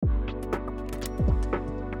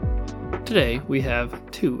Today, we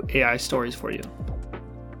have 2 AI stories for you.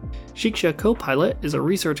 Shiksha Copilot is a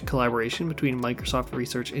research collaboration between Microsoft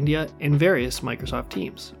Research India and various Microsoft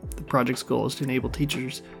teams. The project's goal is to enable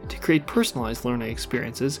teachers to create personalized learning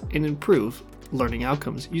experiences and improve learning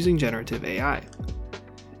outcomes using generative AI.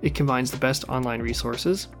 It combines the best online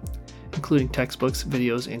resources, including textbooks,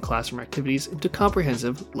 videos, and classroom activities, into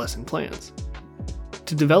comprehensive lesson plans.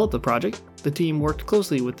 To develop the project, the team worked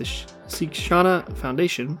closely with the Shiksha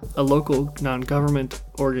Foundation, a local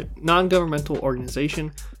non-governmental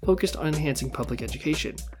organization focused on enhancing public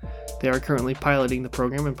education. They are currently piloting the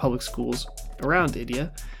program in public schools around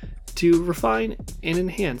India to refine and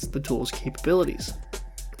enhance the tool's capabilities.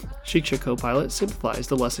 Shiksha Copilot simplifies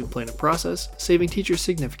the lesson planning process, saving teachers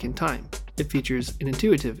significant time. It features an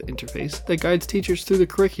intuitive interface that guides teachers through the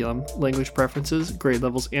curriculum, language preferences, grade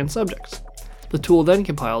levels, and subjects. The tool then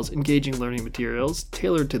compiles engaging learning materials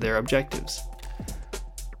tailored to their objectives.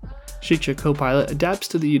 Shiksha Copilot adapts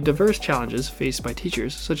to the diverse challenges faced by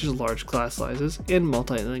teachers, such as large class sizes and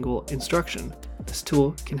multilingual instruction. This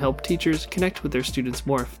tool can help teachers connect with their students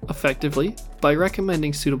more effectively by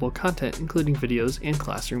recommending suitable content, including videos and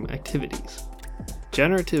classroom activities.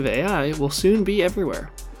 Generative AI will soon be everywhere.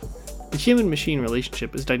 The human-machine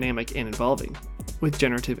relationship is dynamic and evolving, with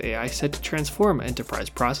generative AI set to transform enterprise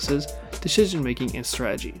processes, decision-making, and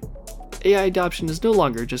strategy. AI adoption is no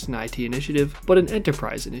longer just an IT initiative, but an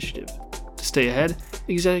enterprise initiative. To stay ahead,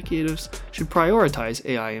 executives should prioritize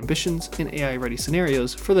AI ambitions and AI-ready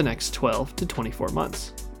scenarios for the next 12 to 24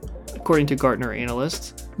 months. According to Gartner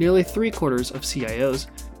analysts, nearly 3/4 of CIOs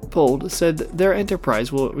polled said that their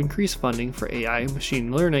enterprise will increase funding for AI and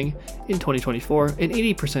machine learning in 2024, and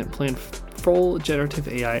 80% plan full generative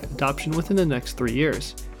AI adoption within the next 3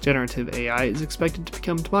 years. Generative AI is expected to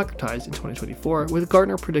become democratized in 2024, with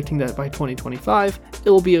Gartner predicting that by 2025, it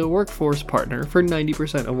will be a workforce partner for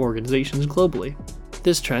 90% of organizations globally.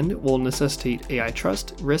 This trend will necessitate AI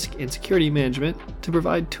trust, risk, and security management to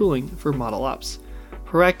provide tooling for model ops,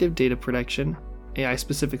 proactive data protection,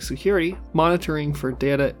 AI-specific security, monitoring for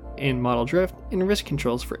data and model drift, and risk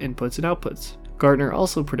controls for inputs and outputs. Gartner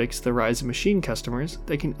also predicts the rise of machine customers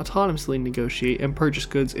that can autonomously negotiate and purchase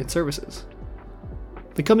goods and services.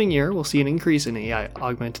 The coming year will see an increase in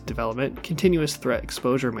AI-augmented development, continuous threat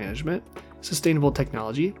exposure management, sustainable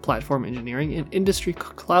technology, platform engineering, and industry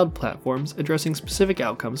cloud platforms addressing specific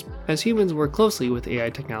outcomes. As humans work closely with AI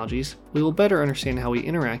technologies, we will better understand how we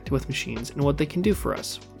interact with machines and what they can do for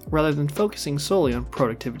us. Rather than focusing solely on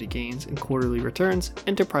productivity gains and quarterly returns,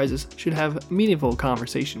 enterprises should have meaningful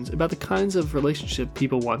conversations about the kinds of relationship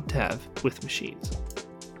people want to have with machines.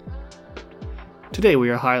 Today we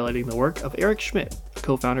are highlighting the work of Eric Schmidt,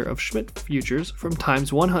 co-founder of Schmidt Futures, from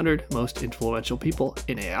Time's 100 Most Influential People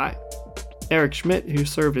in AI. Eric Schmidt, who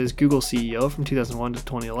served as Google CEO from 2001 to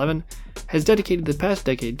 2011, has dedicated the past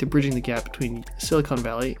decade to bridging the gap between Silicon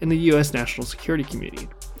Valley and the U.S. national security community.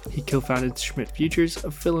 He co-founded Schmidt Futures,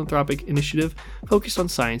 a philanthropic initiative focused on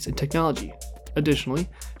science and technology. Additionally,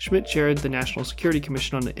 Schmidt chaired the National Security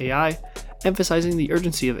Commission on AI, emphasizing the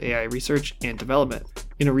urgency of AI research and development.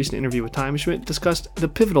 In a recent interview with Time, Schmidt discussed the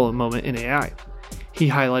pivotal moment in AI. He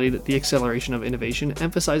highlighted the acceleration of innovation,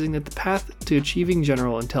 emphasizing that the path to achieving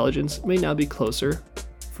general intelligence may now be closer,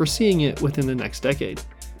 foreseeing it within the next decade.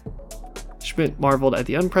 Schmidt marveled at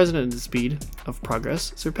the unprecedented speed of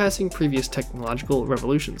progress, surpassing previous technological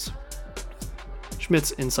revolutions.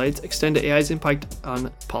 Schmidt's insights extend to AI's impact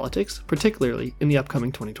on politics, particularly in the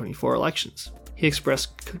upcoming 2024 elections. He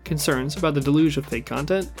expressed concerns about the deluge of fake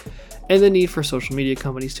content and the need for social media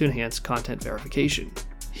companies to enhance content verification.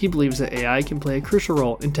 He believes that AI can play a crucial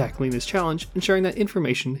role in tackling this challenge, ensuring that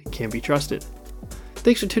information can be trusted.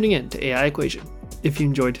 Thanks for tuning in to AI Equation. If you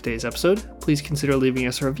enjoyed today's episode, please consider leaving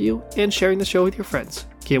us a review and sharing the show with your friends.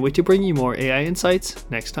 Can't wait to bring you more AI insights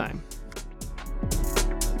next time.